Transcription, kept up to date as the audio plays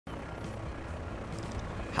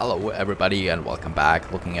Hello everybody and welcome back.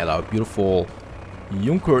 Looking at our beautiful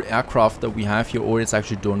Junker aircraft that we have here, or it's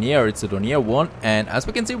actually Dornier. It's a Dornier one, and as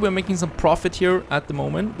we can see, we're making some profit here at the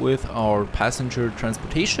moment with our passenger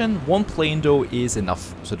transportation. One plane though is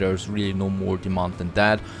enough, so there's really no more demand than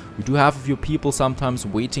that. We do have a few people sometimes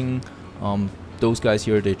waiting. Those guys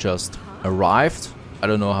here, they just arrived. I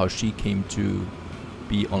don't know how she came to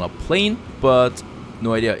be on a plane, but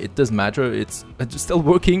no idea, it doesn't matter, it's still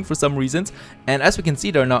working for some reasons. And as we can see,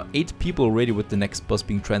 there are now 8 people already with the next bus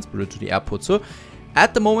being transported to the airport. So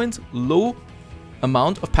at the moment, low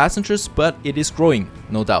amount of passengers, but it is growing,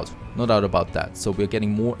 no doubt about that. So we're getting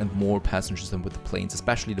more and more passengers than with the planes,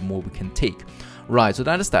 especially the more we can take. Right, so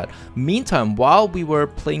that is that. Meantime, while we were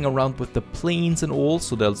playing around with the planes and all,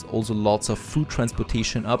 so there's also lots of food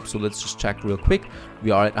transportation up. So let's just check real quick.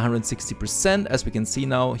 We are at 160%. As we can see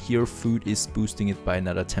now, here food is boosting it by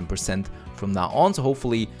another 10% from now on. So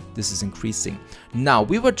hopefully this is increasing. Now,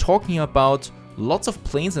 we were talking about lots of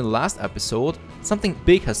planes in the last episode. Something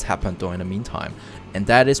big has happened though in the meantime. And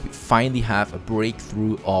that is we finally have a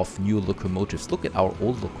breakthrough of new locomotives. Look at our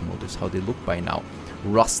old locomotives, how they look by now.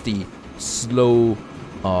 Rusty, slow,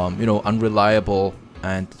 unreliable,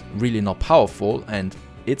 and really not powerful, and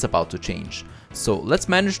it's about to change. So let's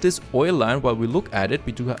manage this oil line. While we look at it,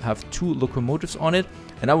 we do have 2 locomotives on it,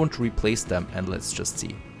 and I want to replace them, and let's just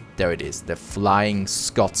see. There it is, the Flying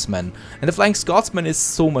Scotsman. And the Flying Scotsman is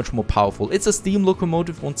so much more powerful. It's a steam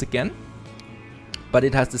locomotive once again, but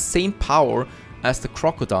it has the same power as the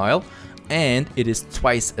Crocodile, and it is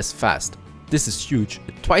twice as fast. This is huge.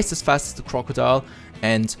 Twice as fast as the Crocodile,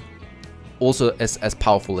 and also as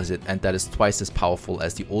powerful as it, and that is twice as powerful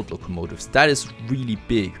as the old locomotives. That is really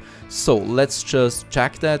big. So let's just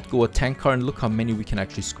check that, go a tank car, and look how many we can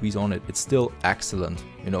actually squeeze on it. It's still excellent,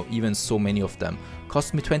 even so many of them.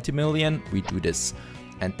 Cost me 20 million, we do this.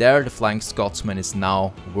 And there the Flying Scotsman is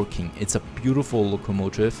now working. It's a beautiful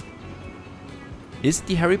locomotive. Is it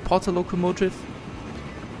the Harry Potter locomotive?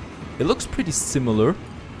 It looks pretty similar.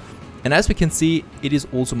 And as we can see, it is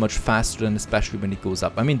also much faster, and especially when it goes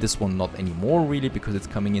up. I mean, this one not anymore really, because it's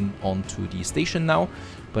coming in onto the station now.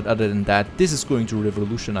 But other than that, this is going to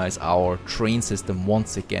revolutionize our train system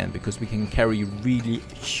once again, because we can carry really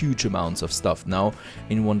huge amounts of stuff now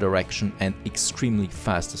in one direction, and extremely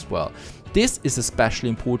fast as well. This is especially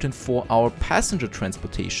important for our passenger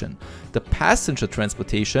transportation. The passenger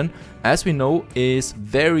transportation, as we know, is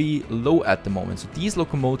very low at the moment. So these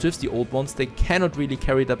locomotives, the old ones, they cannot really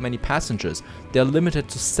carry that many passengers. They're limited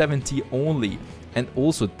to 70 only. And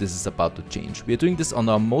also this is about to change. We are doing this on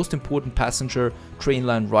our most important passenger train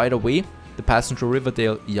line right away. The passenger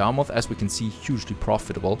Riverdale Yarmouth, as we can see, hugely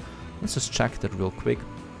profitable. Let's just check that real quick.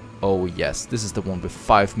 Oh yes, this is the one with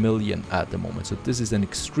 5 million at the moment. So this is an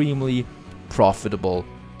extremely profitable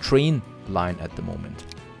train line at the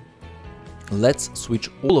moment. Let's switch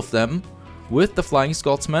all of them with the Flying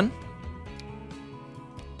Scotsman.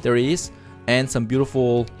 There he is, and some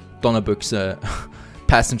beautiful Donnerbüchse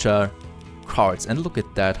passenger cars. And look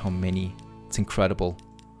at that, how many. It's incredible.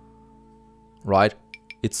 Right?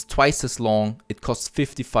 It's twice as long. It costs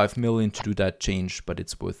 55 million to do that change, but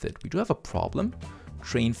it's worth it. We do have a problem.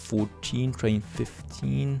 Train 14, train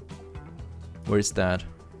 15. Where is that?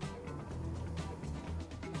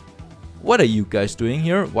 What are you guys doing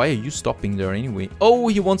here? Why are you stopping there anyway? Oh,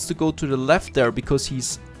 he wants to go to the left there because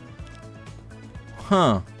he's...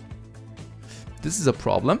 Huh. This is a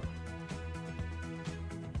problem.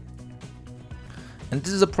 And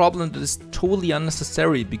this is a problem that is totally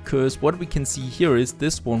unnecessary, because what we can see here is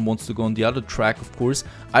this one wants to go on the other track, of course.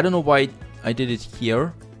 I don't know why I did it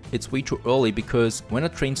here. It's way too early, because when a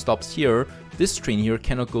train stops here, this train here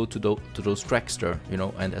cannot go to those tracks there,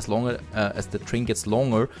 and as long as the train gets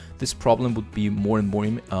longer, this problem would be more and more,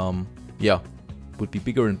 would be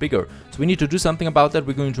bigger and bigger. So we need to do something about that.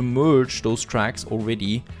 We're going to merge those tracks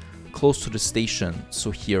already close to the station.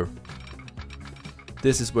 So here,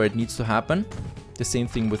 this is where it needs to happen. The same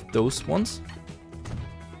thing with those ones.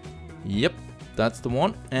 Yep, that's the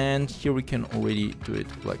one. And here we can already do it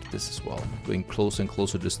like this as well, going closer and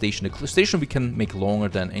closer to the station. The station we can make longer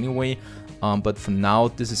than anyway, but for now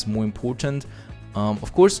this is more important.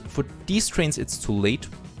 Of course, for these trains it's too late.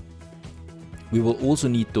 We will also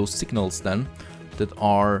need those signals then that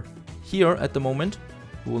are here at the moment.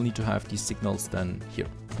 We will need to have these signals then here.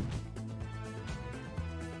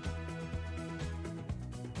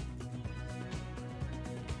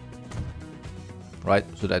 Right,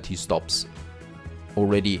 so that he stops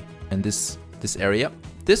already in this area.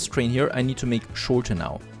 This train here I need to make shorter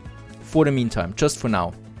now, for the meantime, just for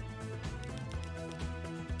now.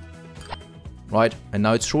 Right, and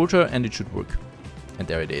now it's shorter and it should work. And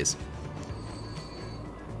there it is.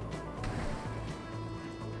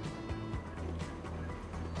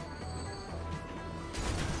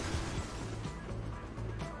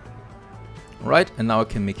 Right, and now I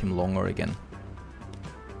can make him longer again.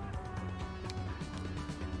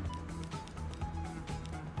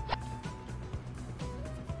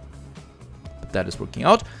 But that is working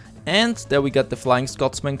out. And there we got the Flying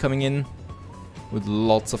Scotsman coming in with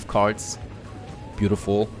lots of carts.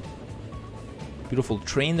 Beautiful. Beautiful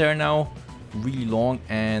train there now. Really long,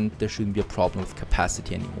 and there shouldn't be a problem with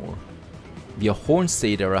capacity anymore. Via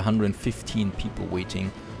Hornsey there are 115 people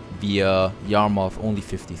waiting. Via Yarmouth only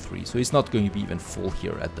 53. So he's not going to be even full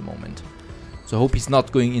here at the moment. So I hope he's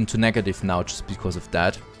not going into negative now just because of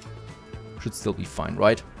that. Should still be fine,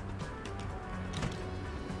 right?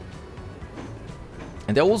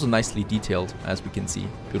 And they're also nicely detailed, as we can see.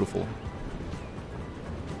 Beautiful.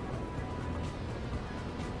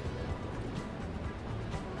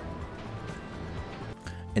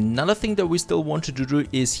 Another thing that we still wanted to do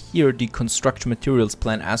is here the construction materials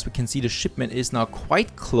plan. As we can see, the shipment is now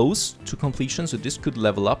quite close to completion, so this could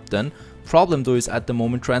level up then. Problem though is at the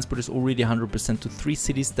moment transport is already 100% to 3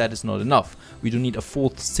 cities. That is not enough. We do need a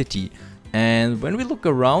 4th city. And when we look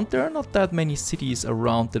around, there are not that many cities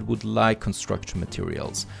around that would like construction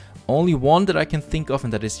materials. Only one that I can think of,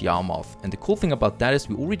 and that is Yarmouth. And the cool thing about that is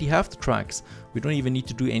we already have the tracks. We don't even need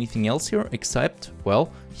to do anything else here except, well,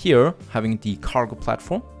 here having the cargo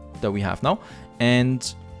platform that we have now.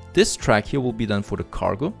 And this track here will be done for the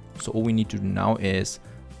cargo. So all we need to do now is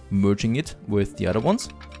merging it with the other ones,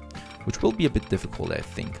 which will be a bit difficult, I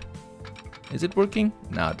think. Is it working?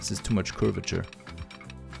 Nah, this is too much curvature.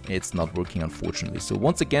 It's not working, unfortunately. So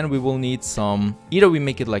once again, we will need some, either we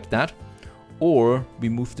make it like that, or we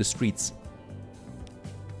move the streets.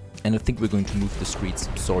 And I think we're going to move the streets.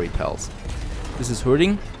 Sorry, pals. This is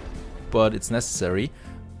hurting, but it's necessary.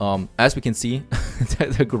 As we can see,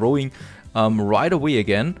 they're growing right away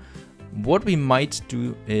again. What we might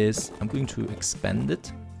do is, I'm going to expand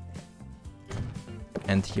it.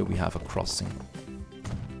 And here we have a crossing.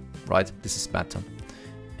 Right, this is better.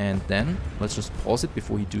 And then let's just pause it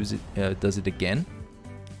before he does it again.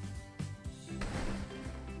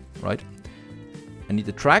 Right. I need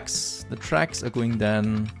the tracks. The tracks are going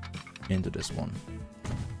then into this one.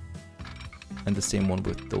 And the same one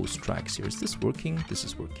with those tracks here. Is this working? This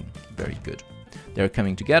is working. Very good. They're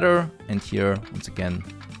coming together, and here once again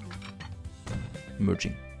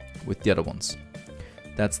merging with the other ones.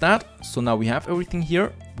 That's that. So now we have everything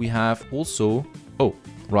here. We have also, oh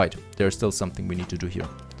right, there's still something we need to do here.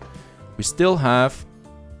 We still have,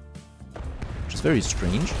 which is very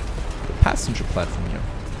strange, the passenger platform here.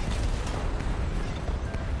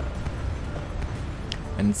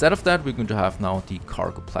 And instead of that, we're going to have now the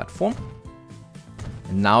cargo platform.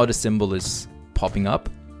 And now the symbol is popping up.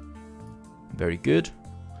 Very good.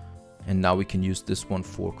 And now we can use this one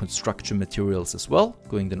for construction materials as well,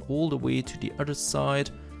 going then all the way to the other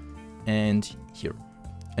side and here.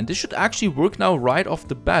 And this should actually work now right off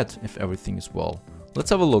the bat if everything is well.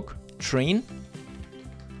 Let's have a look. Train,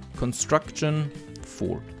 construction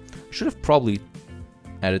 4. Should have probably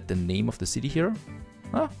added the name of the city here.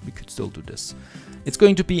 We could still do this. It's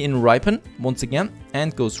going to be in Ripon once again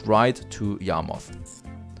and goes right to Yarmouth.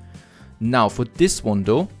 Now for this one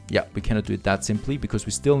though, yeah, we cannot do it that simply because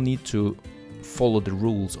we still need to follow the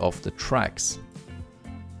rules of the tracks.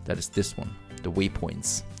 That is this one, the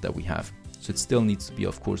waypoints that we have. So it still needs to be,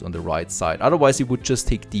 of course, on the right side. Otherwise, it would just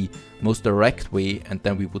take the most direct way, and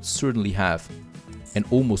then we would certainly have an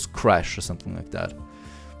almost crash or something like that.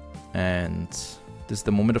 And this is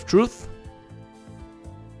the moment of truth.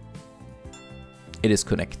 It is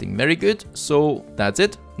connecting. Very good. So that's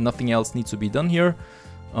it. Nothing else needs to be done here.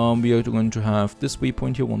 We are going to have this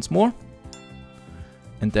waypoint here once more.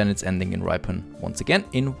 And then it's ending in Ripon once again.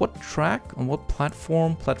 In what track? On what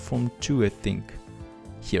platform? Platform 2, I think.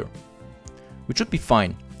 Here. Which should be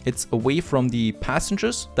fine. It's away from the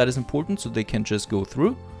passengers. That is important, so they can just go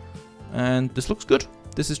through. And this looks good.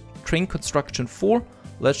 This is train construction 4.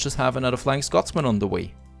 Let's just have another Flying Scotsman on the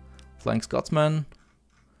way. Flying Scotsman.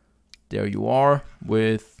 There you are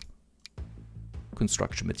with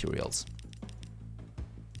construction materials.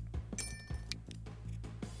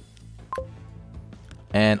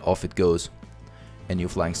 And off it goes. A new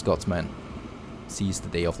Flying Scotsman sees the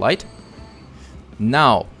day of light.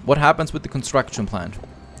 Now, what happens with the construction plant?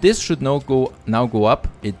 This should now go up.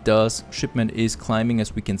 It does. Shipment is climbing,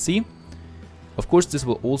 as we can see. Of course, this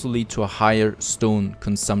will also lead to a higher stone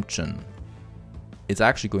consumption. It's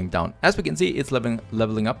actually going down. As we can see, it's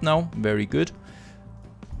leveling up now. Very good.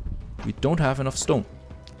 We don't have enough stone.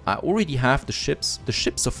 I already have the ships. The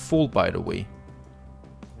ships are full, by the way.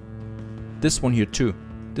 This one here too.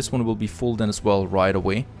 This one will be full then as well right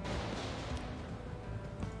away.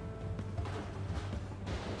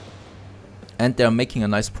 And they're making a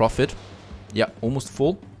nice profit. Yeah, almost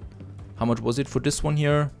full. How much was it for this one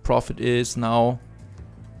here? Profit is now...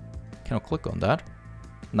 Cannot click on that.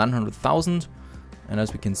 900,000. And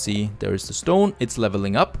as we can see, there is the stone. It's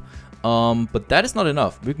leveling up. But that is not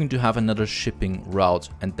enough. We're going to have another shipping route.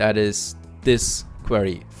 And that is this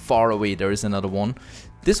quarry. Far away, there is another one.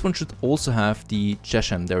 This one should also have the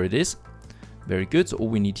Chesham. There it is. Very good. So all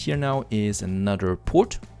we need here now is another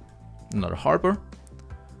port. Another harbor.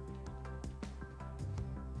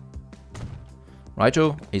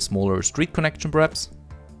 Righto, a smaller street connection perhaps.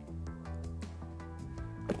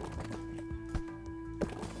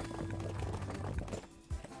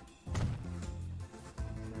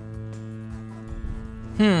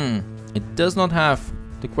 It does not have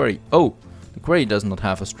the quarry. Oh, the quarry does not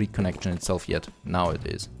have a street connection itself yet. Now it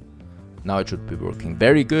is. Now it should be working.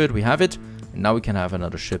 Very good, we have it. And now we can have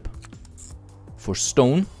another ship for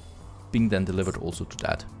stone being then delivered also to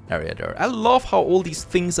that area there. I love how all these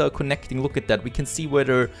things are connecting. Look at that. We can see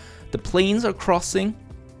whether the planes are crossing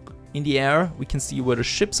in the air. We can see where the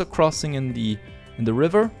ships are crossing on the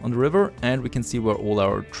river, and we can see where all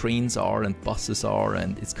our trains are and buses are,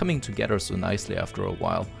 and it's coming together so nicely after a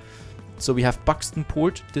while. So we have Buxton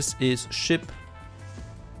Port. This is ship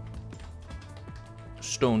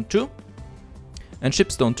stone 2 and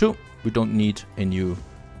ship stone 2. We don't need a new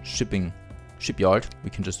shipyard.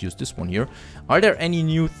 We can just use this one here. Are there any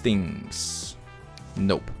new things?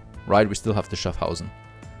 Nope. Right, we still have the Schaffhausen.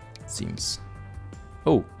 It seems.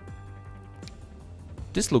 Oh.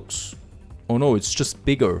 This looks... Oh no, it's just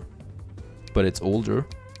bigger. But it's older.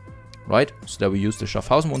 Right, so that we use the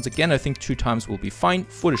Schaffhausen once again. I think 2 times will be fine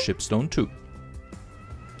for the shipstone too.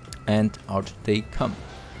 And out they come.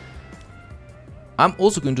 I'm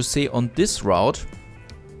also going to say on this route,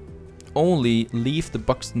 only leave the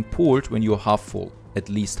Buxton Port when you're half full. At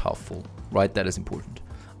least half full. Right, that is important.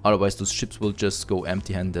 Otherwise those ships will just go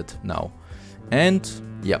empty-handed now. And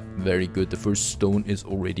yeah, very good. The first stone is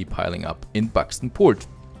already piling up in Buxton Port.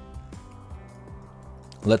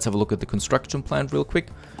 Let's have a look at the construction plant real quick.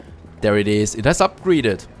 There it is. It has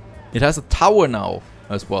upgraded. It has a tower now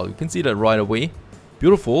as well. You can see that right away.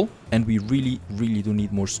 Beautiful. And we really, really do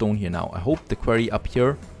need more stone here now. I hope the quarry up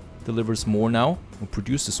here delivers more now or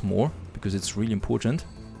produces more, because it's really important.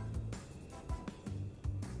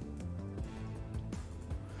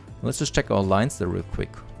 Let's just check our lines there real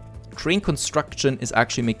quick. Train construction is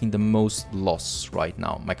actually making the most loss right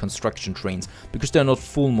now. My construction trains, because they're not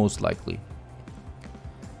full most likely.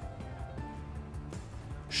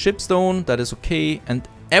 Shipstone, that is okay, and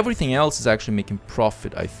everything else is actually making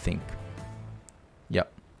profit, I think. Yeah.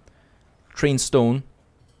 Train stone,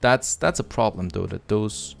 that's a problem though,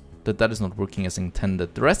 that is not working as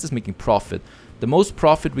intended. The rest is making profit. The most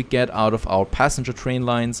profit we get out of our passenger train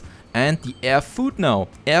lines and the air food now.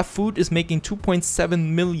 Air food is making 2.7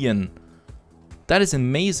 million. That is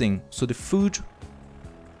amazing. So the food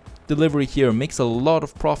delivery here makes a lot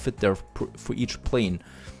of profit there for each plane.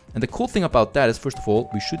 And the cool thing about that is, first of all,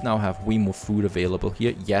 we should now have way more food available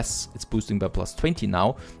here. Yes, it's boosting by plus 20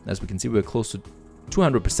 now. As we can see, we're close to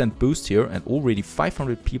 200% boost here and already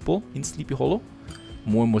 500 people in Sleepy Hollow.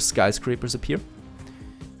 More and more skyscrapers appear.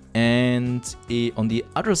 And on the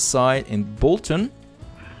other side in Bolton...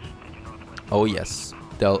 Oh yes.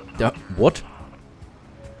 What?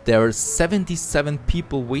 There are 77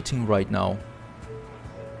 people waiting right now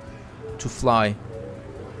to fly.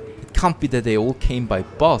 It can't be that they all came by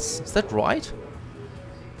bus. Is that right?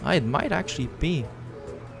 It might actually be.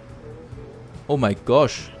 Oh my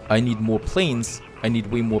gosh. I need more planes. I need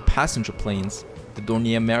way more passenger planes. The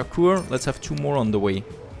Dornier Mercure. Let's have 2 more on the way.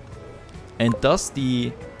 And thus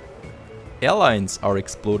the airlines are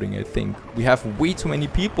exploding, I think. We have way too many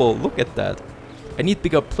people. Look at that. I need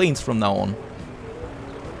bigger planes from now on.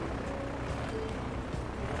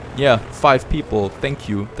 Yeah, 5 people. Thank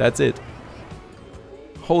you. That's it.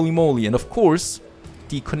 Holy moly. And of course,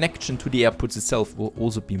 the connection to the airports itself will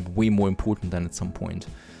also be way more important than at some point.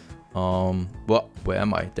 Well, where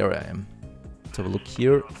am I? There I am. Let's have a look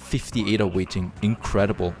here. 58 are waiting.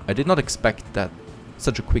 Incredible. I did not expect that.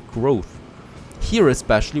 Such a quick growth. Here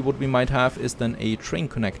especially, what we might have is then a train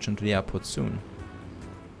connection to the airport soon.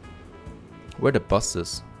 Where are the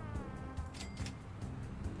buses?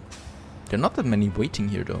 There are not that many waiting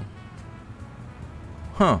here though.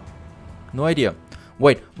 Huh. No idea.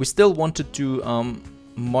 Wait, we still wanted to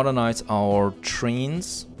modernize our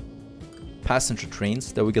trains. Passenger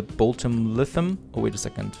trains. There we get Bolton Lithium. Oh, wait a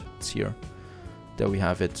second. It's here. There we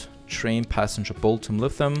have it. Train passenger Bolton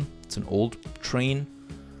Lithium. It's an old train.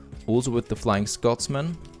 Also with the Flying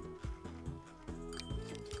Scotsman.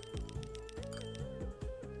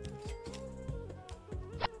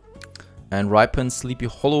 And Ripon Sleepy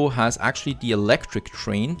Hollow has actually the electric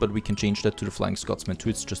train, but we can change that to the Flying Scotsman too.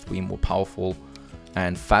 It's just way more powerful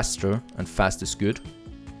and faster, and fast is good.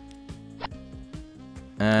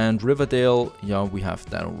 And Riverdale, yeah, we have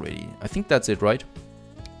that already. I think that's it, right?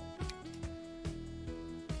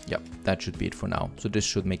 Yep, that should be it for now. So this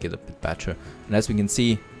should make it a bit better. And as we can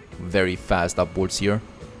see, very fast upwards here.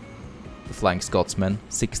 The Flying Scotsman,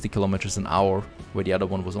 60 kilometers an hour, where the other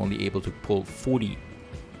one was only able to pull 40.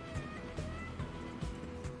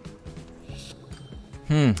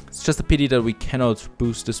 It's just a pity that we cannot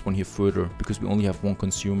boost this one here further, because we only have one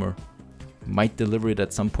consumer. Might deliver it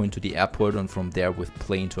at some point to the airport and from there with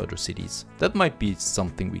plane to other cities. That might be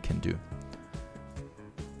something we can do.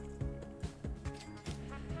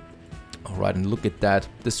 Alright, and look at that.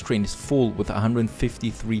 This train is full with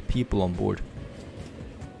 153 people on board.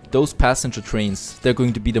 Those passenger trains, they're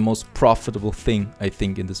going to be the most profitable thing, I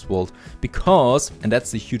think, in this world. Because, and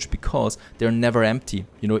that's a huge because, they're never empty.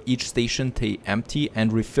 You know, each station they empty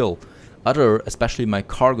and refill. Other, especially my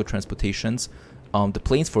cargo transportations, the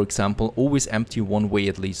planes, for example, always empty one way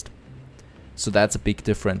at least. So that's a big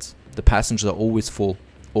difference. The passengers are always full,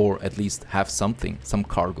 or at least have something, some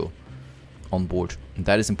cargo on board. And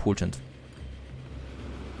that is important.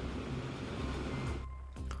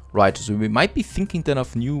 Right, so we might be thinking then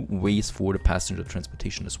of new ways for the passenger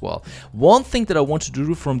transportation as well. One thing that I wanted to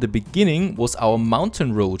do from the beginning was our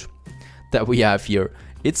mountain road that we have here.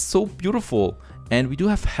 It's so beautiful. And we do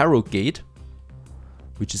have Harrogate,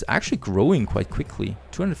 which is actually growing quite quickly.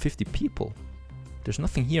 250 people. There's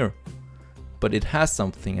nothing here. But it has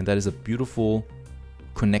something, and that is a beautiful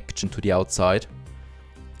connection to the outside.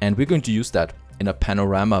 And we're going to use that in a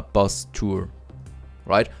panorama bus tour.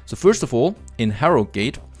 Right, so first of all, in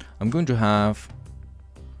Harrogate, I'm going to have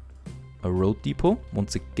a road depot.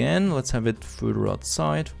 Once again, let's have it further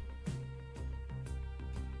outside.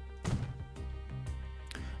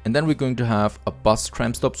 And then we're going to have a bus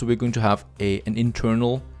tram stop. So we're going to have an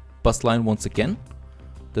internal bus line once again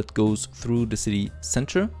that goes through the city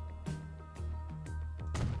center.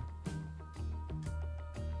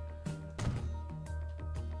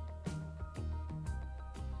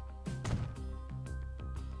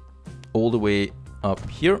 All the way up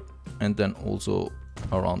here, and then also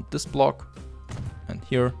around this block and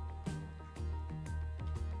here,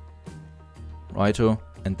 righto,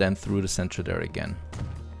 and then through the center there again.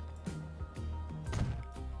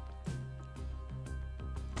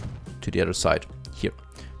 To the other side here.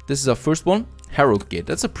 This is our first one, Harrogate.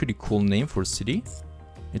 That's a pretty cool name for a city.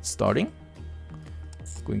 It's starting,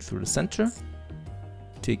 going through the center,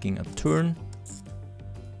 taking a turn,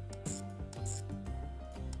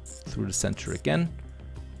 through the center again,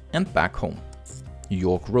 and back home.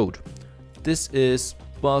 York Road. This is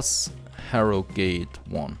bus Harrogate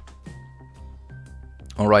 1.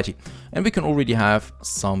 Alrighty, and we can already have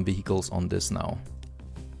some vehicles on this now.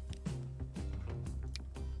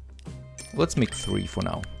 Let's make 3 for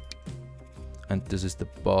now. And this is the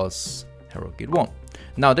bus Harrogate 1.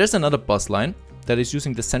 Now there's another bus line that is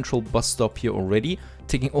using the central bus stop here already,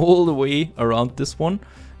 taking all the way around this one.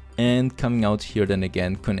 And coming out here then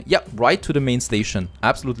again, yeah, right to the main station.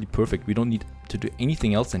 Absolutely perfect. We don't need to do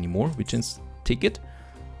anything else anymore. We just take it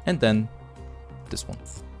and then this one.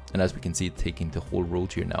 And as we can see, taking the whole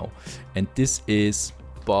road here now. And this is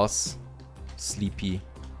bus Sleepy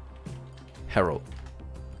Harrow.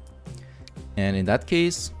 And in that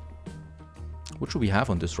case, what should we have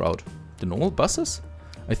on this route? The normal buses?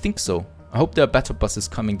 I think so. I hope there are better buses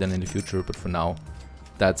coming then in the future, but for now,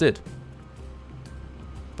 that's it.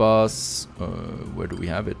 Bus, where do we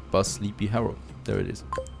have it? Bus Sleepy Harrow. There it is.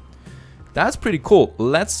 That's pretty cool.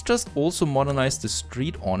 Let's just also modernize the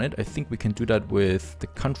street on it. I think we can do that with the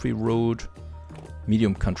country road,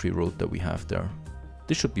 medium country road that we have there.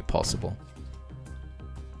 This should be possible.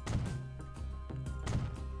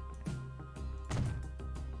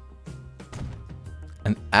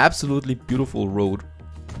 An absolutely beautiful road.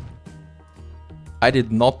 I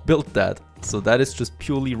did not build that, so that is just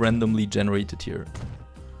purely randomly generated here.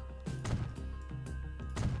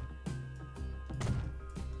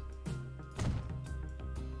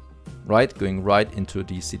 Right, going right into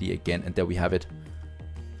the city again, and there we have it.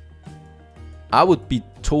 I would be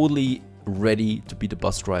totally ready to be the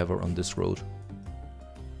bus driver on this road.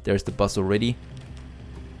 There's the bus already.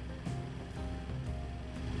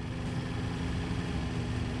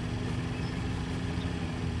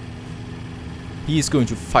 He is going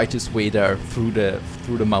to fight his way there through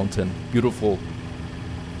the mountain. Beautiful.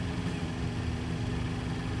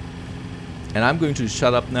 And I'm going to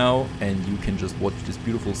shut up now, and you can just watch this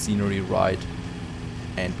beautiful scenery ride.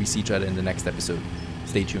 And we see each other in the next episode.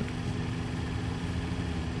 Stay tuned.